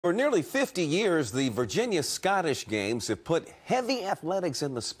For nearly 50 years, the Virginia Scottish Games have put heavy athletics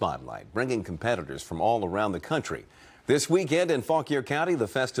in the spotlight, bringing competitors from all around the country. This weekend in Fauquier County, the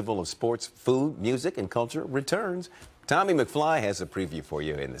Festival of Sports, Food, Music, and Culture returns. Tommy McFly has a preview for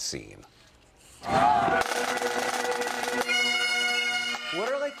you in the scene.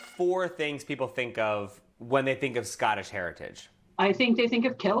 What are like 4 things people think of when they think of Scottish heritage? I think they think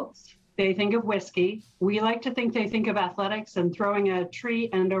of kilts. They think of whiskey. We like to think they think of athletics and throwing a tree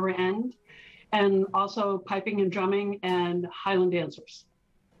end over end, and also piping and drumming and Highland dancers.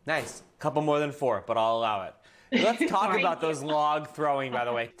 Nice. Couple more than 4, but I'll allow it. Let's talk about those log throwing, by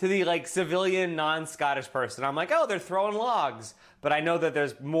the way. To the civilian non-Scottish person, I'm like, oh, they're throwing logs. But I know that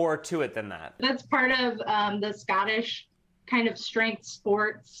there's more to it than that. That's part of the Scottish kind of strength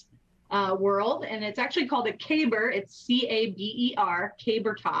sports world. And it's actually called a caber. It's C-A-B-E-R,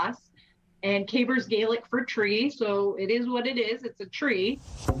 caber toss. And caber's Gaelic for tree. So it is what it is. It's a tree.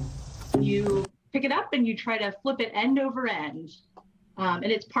 You pick it up and you try to flip it end over end. And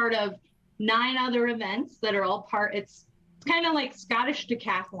it's part of 9 other events that are all part. It's kind of like Scottish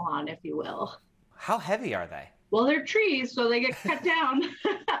decathlon, if you will. How heavy are they? Well, they're trees, so they get cut down,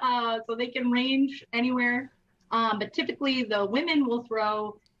 so they can range anywhere. But typically, the women will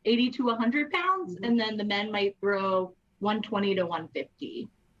throw 80 to 100 pounds, and then the men might throw 120 to 150.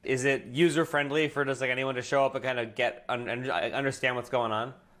 Is it user-friendly for just anyone to show up and kind of get understand what's going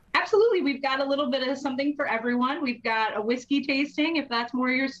on? Absolutely. We've got a little bit of something for everyone. We've got a whiskey tasting, if that's more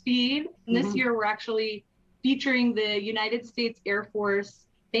your speed. And this year, we're actually featuring the United States Air Force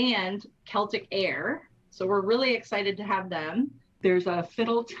band, Celtic Air. So we're really excited to have them. There's a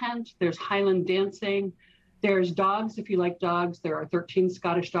fiddle tent. There's Highland dancing. There's dogs, if you like dogs. There are 13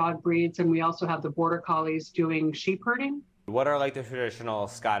 Scottish dog breeds. And we also have the Border Collies doing sheep herding. What are the traditional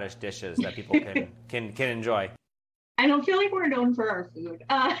Scottish dishes that people can enjoy? I don't feel like we're known for our food.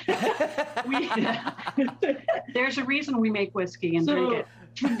 There's a reason we make whiskey and drink it.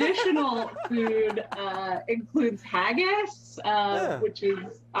 Traditional food includes haggis, which is,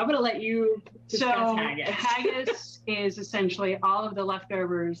 I'm going to let you discuss haggis. Haggis is essentially all of the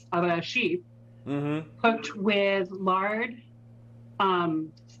leftovers of a sheep cooked with lard,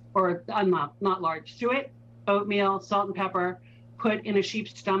 or not lard, suet, oatmeal, salt and pepper, put in a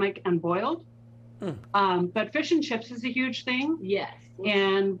sheep's stomach and boiled. But fish and chips is a huge thing. Yes.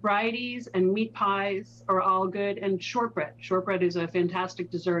 And varieties and meat pies are all good. And shortbread. Shortbread is a fantastic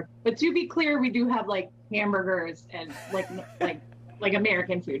dessert. But to be clear, we do have hamburgers and like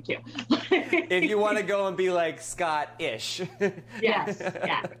American food too. If you want to go and be Scott-ish. Yes.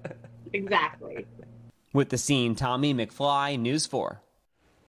 Yeah. Exactly. With the scene, Tommy McFly, News 4.